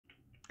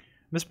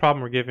In this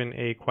problem, we're given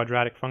a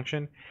quadratic function,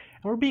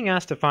 and we're being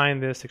asked to find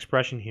this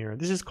expression here.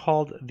 This is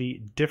called the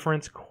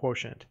difference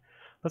quotient.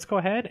 Let's go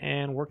ahead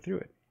and work through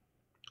it.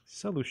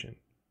 Solution.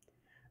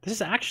 This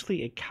is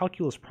actually a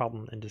calculus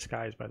problem in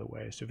disguise, by the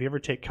way. So if you ever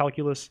take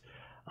calculus,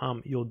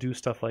 you'll do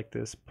stuff like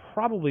this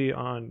probably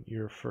on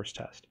your first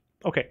test.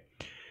 Okay,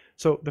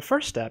 so the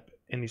first step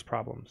in these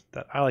problems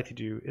that I like to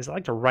do is I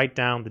like to write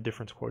down the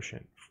difference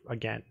quotient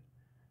again.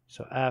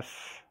 So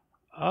f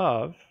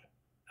of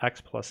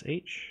x plus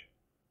h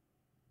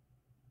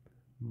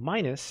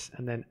minus,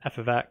 and then f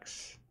of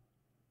x,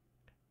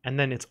 and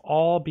then it's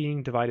all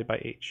being divided by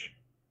h.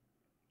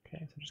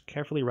 Okay, so just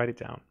carefully write it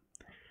down.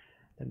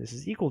 And this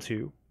is equal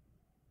to,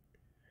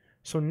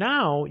 so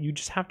now you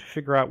just have to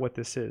figure out what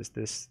this is,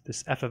 this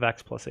f of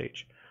x plus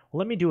h. Well,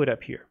 let me do it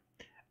up here.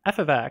 F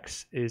of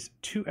x is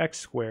 2x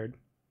squared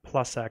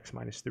plus x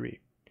minus 3.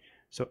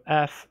 So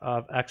f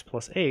of x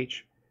plus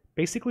h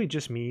basically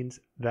just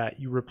means that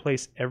you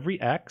replace every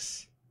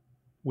x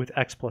with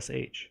x plus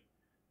h.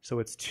 So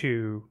it's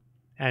 2,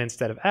 and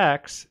instead of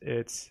x,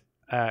 it's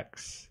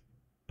x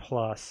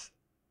plus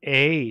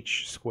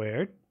h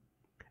squared,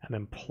 and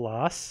then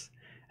plus,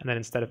 and then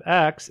instead of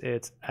x,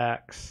 it's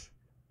x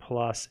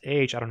plus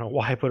h. I don't know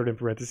why I put it in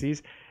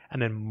parentheses,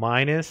 and then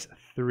minus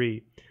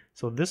 3.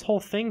 So this whole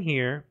thing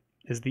here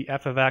is the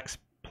f of x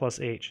plus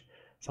h.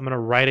 So I'm going to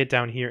write it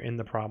down here in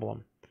the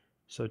problem.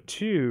 So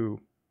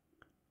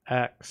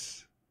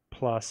 2x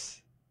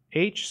plus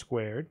h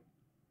squared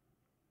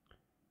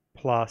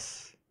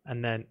plus,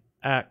 and then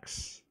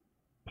x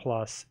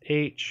plus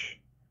h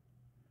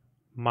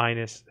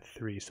minus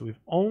 3. So we've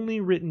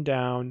only written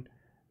down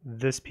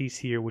this piece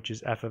here, which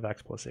is f of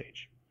x plus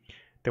h.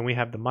 Then we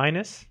have the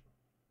minus,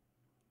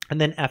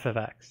 and then f of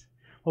x.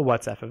 Well,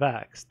 what's f of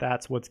x?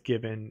 That's what's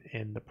given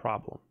in the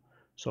problem.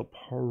 So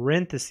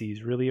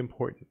parentheses, really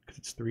important because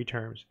it's 3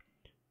 terms.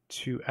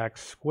 2x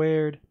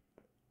squared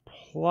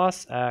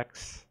plus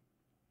x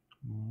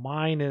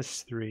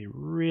minus 3.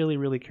 Really,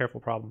 really careful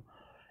problem.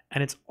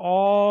 And it's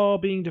all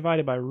being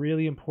divided by,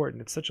 really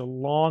important. It's such a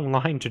long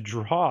line to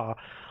draw.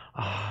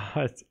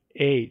 It's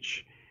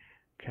h.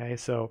 Okay,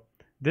 so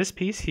this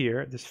piece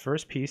here, this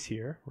first piece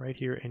here, right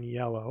here in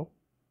yellow,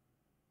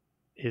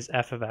 is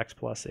f of x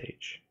plus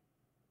h.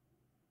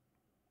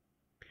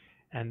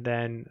 And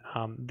then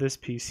this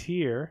piece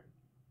here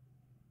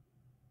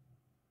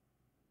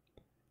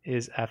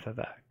is f of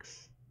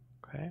x.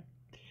 Okay.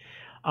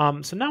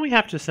 So now we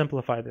have to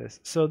simplify this.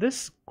 So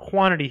this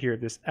quantity here,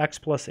 this x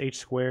plus h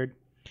squared,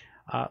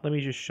 let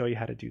me just show you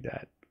how to do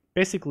that.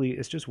 Basically,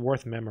 it's just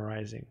worth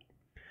memorizing.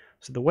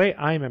 So the way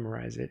I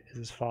memorize it is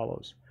as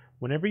follows.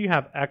 Whenever you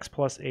have x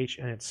plus h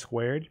and it's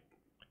squared,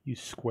 you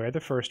square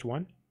the first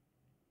one.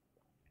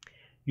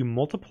 You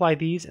multiply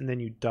these and then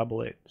you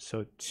double it.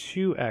 So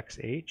 2xh,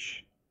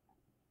 it's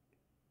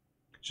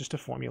just a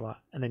formula,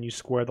 and then you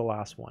square the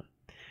last one.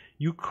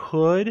 You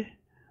could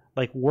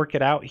like work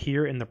it out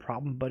here in the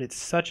problem, but it's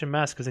such a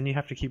mess because then you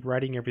have to keep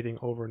writing everything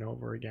over and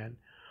over again.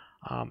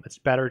 It's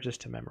better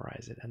just to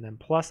memorize it. And then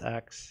plus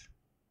x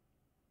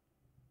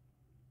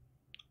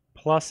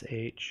plus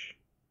h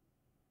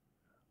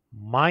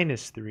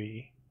minus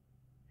 3,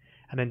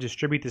 and then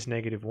distribute this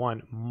negative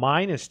 1,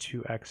 minus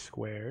 2x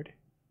squared,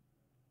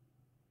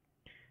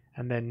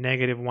 and then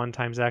negative 1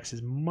 times x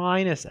is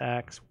minus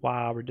x.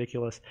 Wow,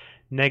 ridiculous.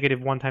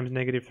 Negative 1 times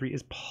negative 3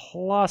 is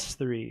plus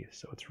 3,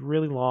 so it's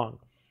really long.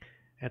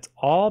 And it's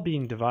all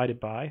being divided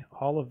by,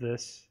 all of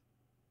this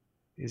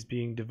is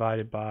being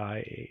divided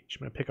by h.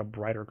 I'm going to pick a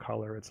brighter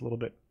color. It's a little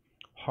bit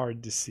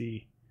hard to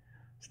see.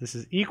 So this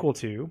is equal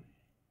to,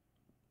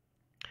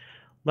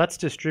 let's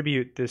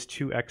distribute this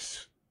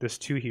 2x, this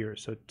 2 here.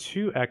 So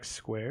 2x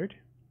squared,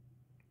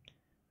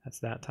 that's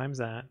that times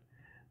that.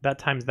 That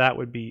times that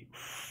would be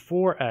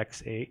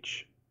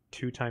 4xh.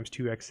 2 times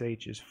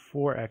 2xh is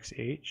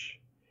 4xh.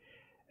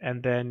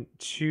 And then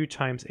 2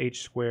 times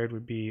h squared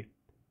would be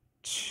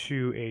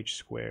 2h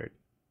squared.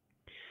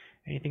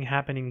 Anything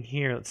happening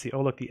here? Let's see.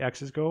 Oh, look, the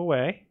x's go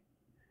away.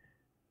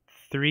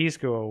 3's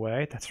go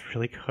away. That's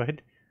really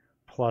good.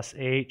 Plus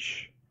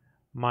h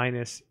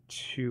minus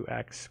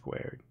 2x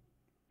squared.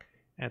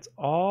 And it's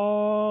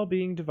all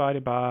being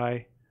divided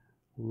by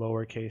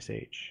lowercase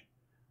h.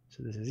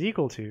 So this is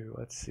equal to,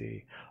 let's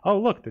see. Oh,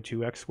 look, the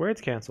 2x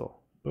squareds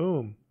cancel.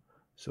 Boom.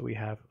 So we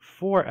have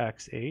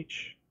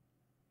 4xh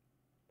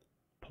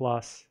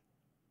plus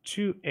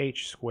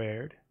 2h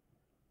squared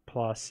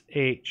plus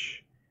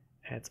h.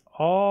 And it's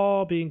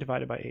all being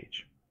divided by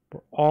h.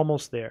 We're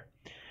almost there.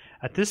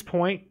 At this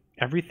point,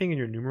 everything in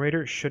your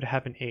numerator should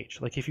have an h.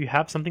 Like if you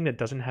have something that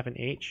doesn't have an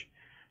h,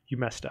 you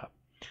messed up.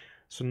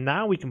 So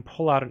now we can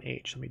pull out an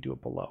h. Let me do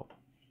it below.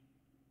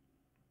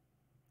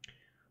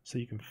 So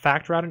you can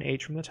factor out an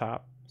h from the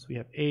top. So we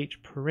have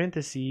h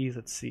parentheses,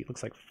 let's see, it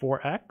looks like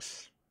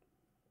 4x.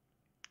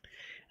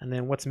 And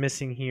then what's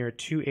missing here?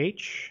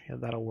 2h. Yeah,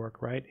 that'll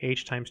work, right?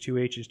 H times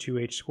 2h is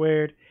 2h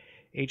squared.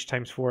 H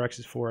times 4x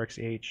is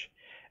 4xh.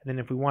 And then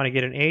if we want to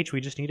get an h,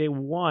 we just need a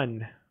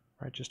 1,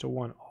 right? Just a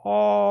 1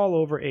 all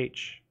over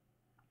h.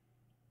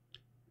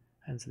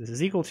 And so this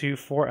is equal to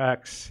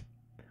 4x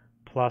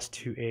plus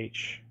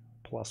 2h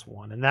plus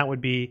 1. And that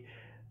would be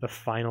the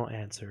final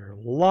answer.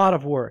 A lot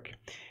of work.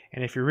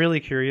 And if you're really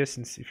curious,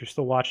 and if you're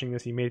still watching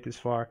this, you made it this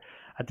far,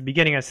 at the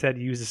beginning I said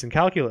use this in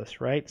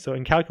calculus, right? So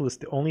in calculus,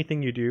 the only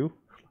thing you do,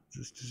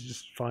 this is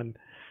just fun.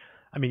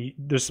 I mean,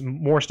 there's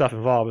more stuff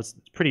involved. It's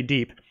pretty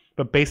deep,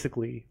 but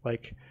basically,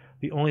 like,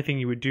 the only thing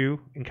you would do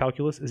in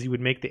calculus is you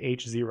would make the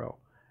h 0,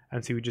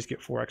 and so you would just get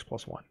 4x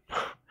plus 1.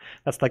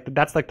 That's like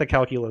the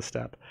calculus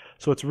step.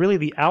 So it's really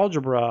the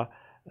algebra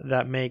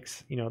that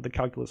makes, you know, the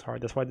calculus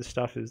hard. That's why this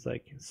stuff is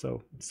like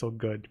so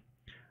good.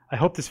 I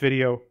hope this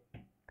video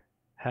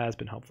has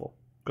been helpful.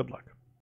 Good luck.